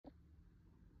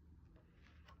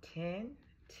10,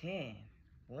 10.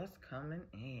 What's coming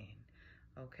in?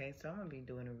 Okay, so I'm going to be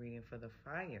doing a reading for the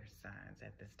fire signs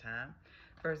at this time.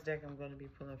 First deck I'm going to be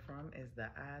pulling from is the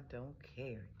I Don't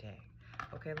Care deck.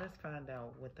 Okay, let's find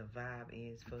out what the vibe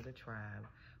is for the tribe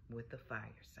with the fire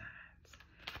signs.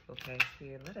 Okay,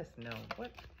 Spirit, let us know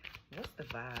what's the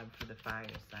vibe for the fire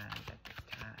signs at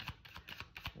this time.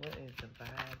 What is the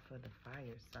vibe for the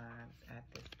fire signs at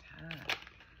this time?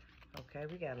 Okay,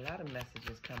 we got a lot of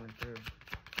messages coming through.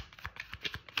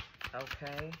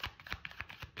 Okay,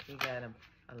 we got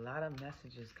a lot of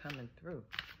messages coming through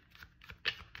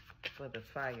for the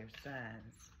fire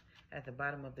signs. At the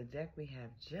bottom of the deck, we have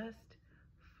just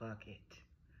fuck it.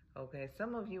 Okay,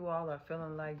 some of you all are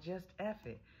feeling like just F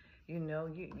it. You know,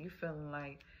 you feeling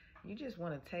like you just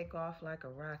want to take off like a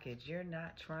rocket. You're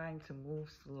not trying to move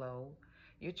slow.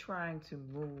 You're trying to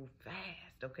move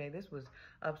fast, okay? This was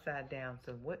upside down.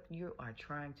 So what you are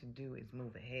trying to do is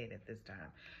move ahead at this time.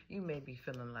 You may be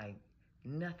feeling like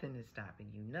nothing is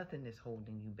stopping you. Nothing is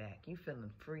holding you back. You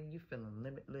feeling free. You feeling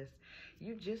limitless.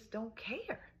 You just don't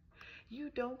care.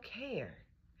 You don't care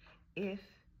if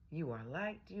you are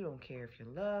liked. You don't care if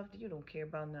you're loved. You don't care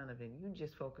about none of it. You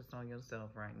just focus on yourself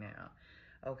right now,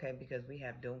 okay? Because we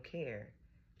have don't care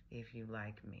if you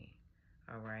like me,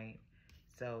 all right?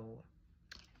 So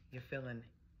you're feeling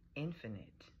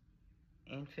infinite,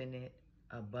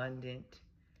 abundant,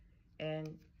 and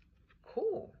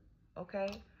cool,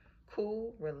 okay?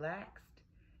 Cool, relaxed,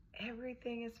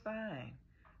 everything is fine.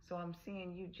 So I'm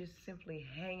seeing you just simply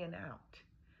hanging out,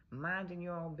 minding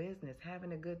your own business,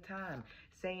 having a good time,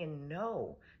 saying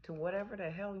no to whatever the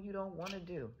hell you don't want to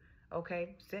do.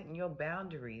 Okay, setting your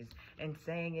boundaries and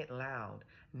saying it loud,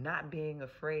 not being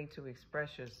afraid to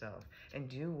express yourself and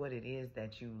do what it is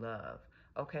that you love.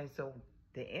 Okay, so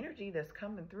the energy that's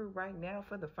coming through right now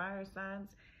for the fire signs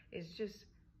is just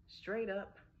straight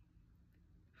up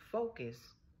focus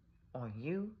on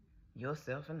you,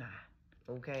 yourself, and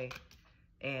I. Okay,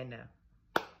 and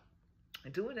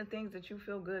doing the things that you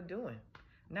feel good doing.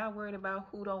 Not worried about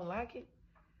who don't like it.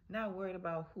 Not worried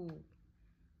about who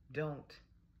don't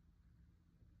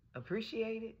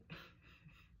appreciate it.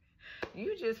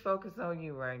 You just focus on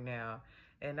you right now.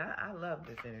 And I love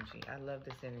this energy. I love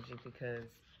this energy because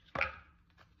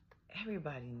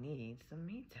everybody needs some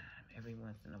me time every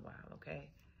once in a while, okay?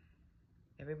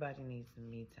 Everybody needs some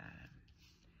me time.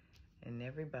 And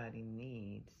everybody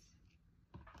needs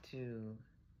to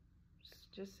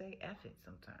just say F it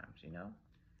sometimes, you know?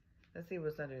 Let's see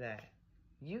what's under that.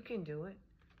 You can do it.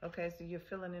 Okay, so you're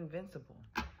feeling invincible.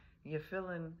 You're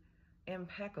feeling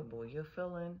impeccable. You're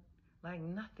feeling like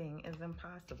nothing is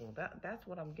impossible. That's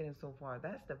what I'm getting so far.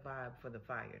 That's the vibe for the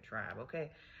fire tribe, okay?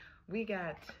 We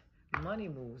got money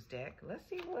moves deck. Let's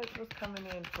see what's coming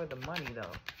in for the money,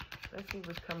 though. Let's see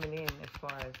what's coming in as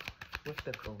far as with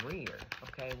the career,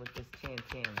 okay, with this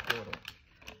 10-10 portal.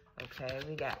 Okay,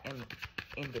 we got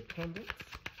independence.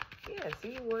 Yeah,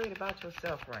 see, you're worried about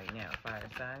yourself right now, fire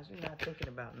signs. You're not thinking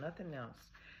about nothing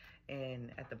else.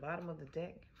 And at the bottom of the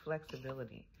deck,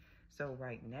 flexibility. So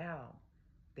right now,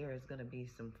 there is going to be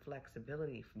some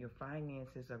flexibility. Your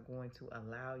finances are going to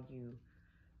allow you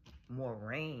more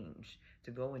range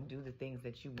to go and do the things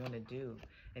that you want to do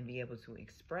and be able to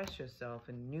express yourself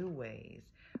in new ways.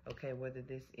 Okay, whether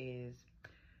this is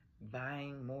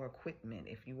buying more equipment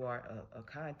if you are a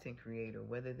content creator,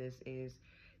 whether this is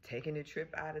taking a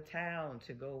trip out of town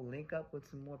to go link up with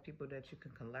some more people that you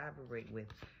can collaborate with.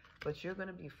 But you're going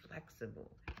to be flexible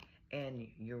and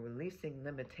you're releasing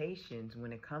limitations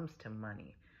when it comes to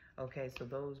money. Okay, so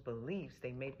those beliefs,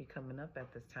 they may be coming up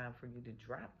at this time for you to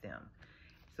drop them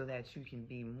so that you can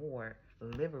be more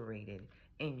liberated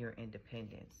in your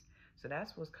independence. So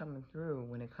that's what's coming through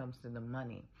when it comes to the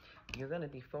money. You're going to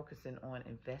be focusing on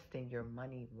investing your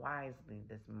money wisely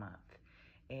this month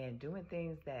and doing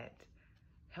things that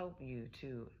help you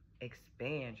to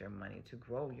expand your money, to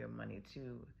grow your money,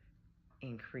 to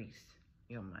increase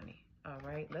your money. All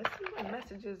right, let's see what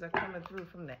messages are coming through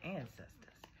from the ancestors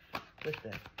with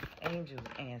the Angels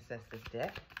Ancestors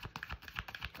deck.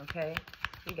 Okay,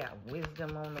 we got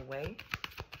wisdom on the way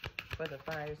for the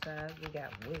fire signs. We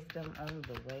got wisdom on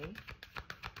the way.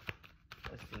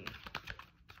 Let's see.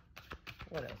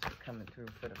 What else is coming through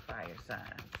for the fire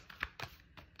signs?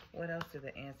 What else do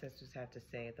the ancestors have to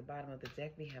say? At the bottom of the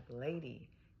deck, we have Lady.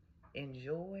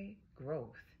 Enjoy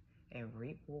growth and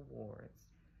reap rewards.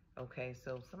 Okay,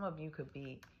 so some of you could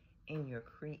be in your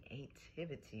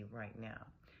creativity right now.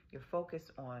 You're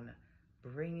focused on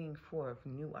bringing forth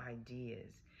new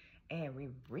ideas and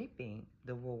reaping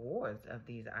the rewards of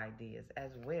these ideas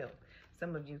as well.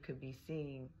 Some of you could be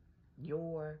seeing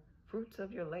your fruits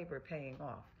of your labor paying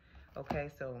off. Okay,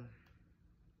 so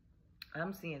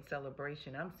I'm seeing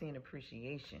celebration. I'm seeing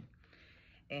appreciation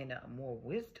and more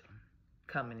wisdom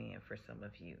coming in for some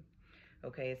of you.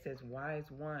 Okay, it says, wise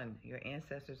one, your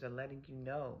ancestors are letting you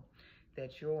know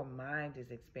that your mind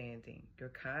is expanding, your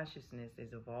consciousness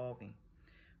is evolving.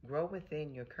 Grow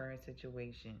within your current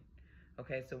situation.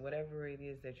 Okay, so whatever it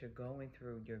is that you're going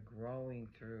through, you're growing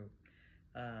through.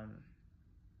 Um,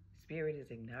 Spirit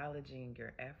is acknowledging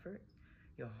your effort,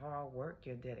 your hard work,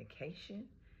 your dedication,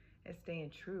 and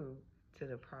staying true to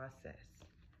the process.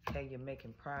 Okay, you're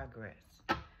making progress.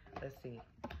 Let's see.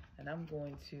 And I'm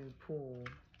going to pull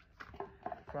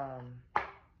from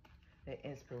the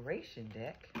inspiration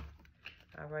deck.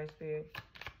 All right, Spirit.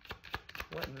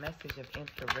 What message of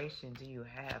inspiration do you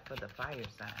have for the fire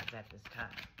signs at this time?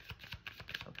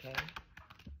 Okay.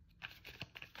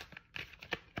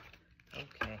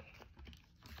 Okay.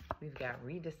 We've got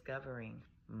rediscovering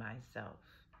myself.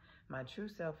 My true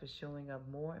self is showing up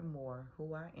more and more.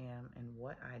 Who I am and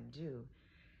what I do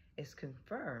is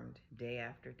confirmed day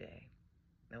after day.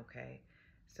 Okay.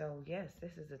 So yes,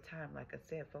 this is a time, like I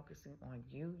said, focusing on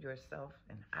you, yourself,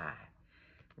 and I.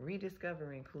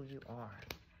 Rediscovering who you are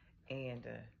and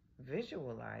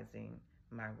visualizing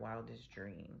my wildest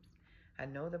dreams. I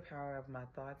know the power of my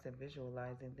thoughts, and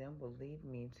visualizing them will lead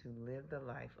me to live the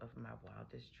life of my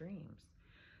wildest dreams.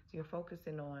 So you're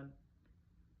focusing on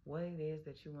what it is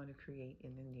that you want to create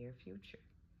in the near future.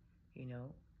 You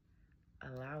know,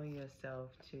 allowing yourself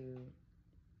to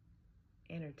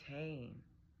entertain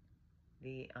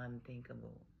the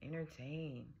unthinkable,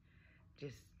 entertain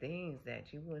just things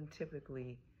that you wouldn't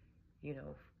typically,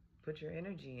 put your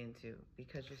energy into,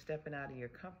 because you're stepping out of your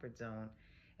comfort zone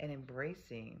and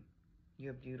embracing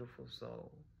your beautiful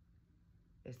soul.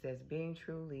 It says, being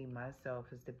truly myself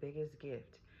is the biggest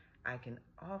gift I can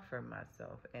offer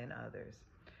myself and others.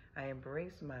 I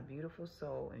embrace my beautiful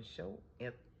soul and show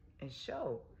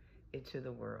it to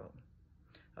the world.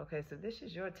 Okay, so this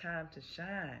is your time to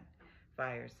shine,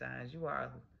 fire signs. You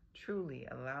are truly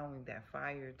allowing that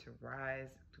fire to rise,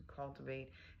 to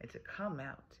cultivate, and to come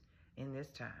out in this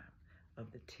time of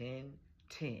the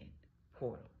 10-10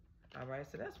 portal. All right,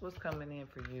 so that's what's coming in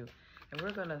for you. And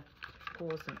we're going to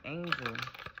pull some angel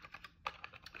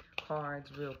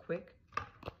cards real quick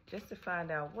just to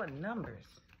find out what numbers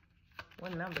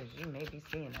you may be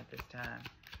seeing at this time.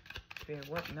 Spirit,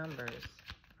 what numbers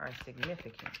are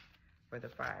significant for the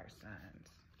fire signs?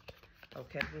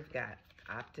 Okay, we've got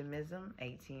optimism,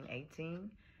 1818,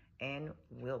 and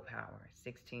willpower,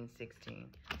 1616.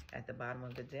 At the bottom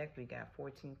of the deck, we got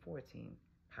 1414,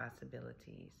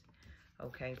 possibilities.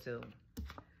 Okay, so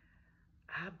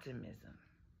optimism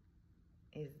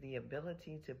is the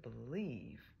ability to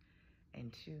believe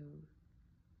and to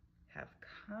have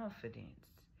confidence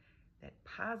that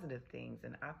positive things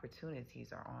and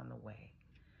opportunities are on the way.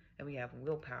 And we have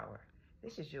willpower.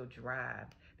 This is your drive.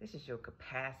 This is your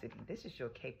capacity. This is your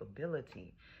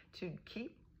capability to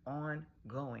keep on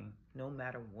going no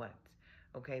matter what.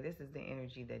 Okay, this is the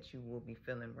energy that you will be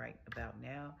feeling right about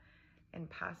now. And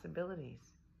possibilities.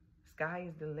 Sky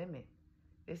is the limit.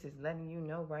 This is letting you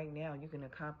know right now you can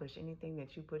accomplish anything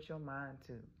that you put your mind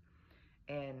to.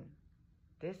 And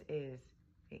this is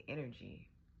the energy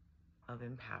of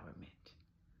empowerment.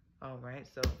 All right,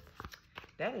 so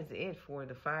that is it for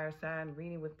the fire sign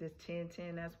reading with this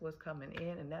 10-10. That's what's coming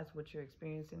in, and that's what you're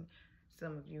experiencing,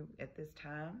 some of you, at this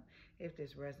time. If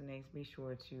this resonates, be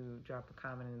sure to drop a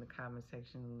comment in the comment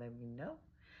section and let me know.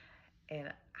 And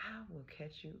I will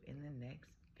catch you in the next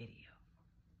video.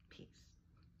 Peace.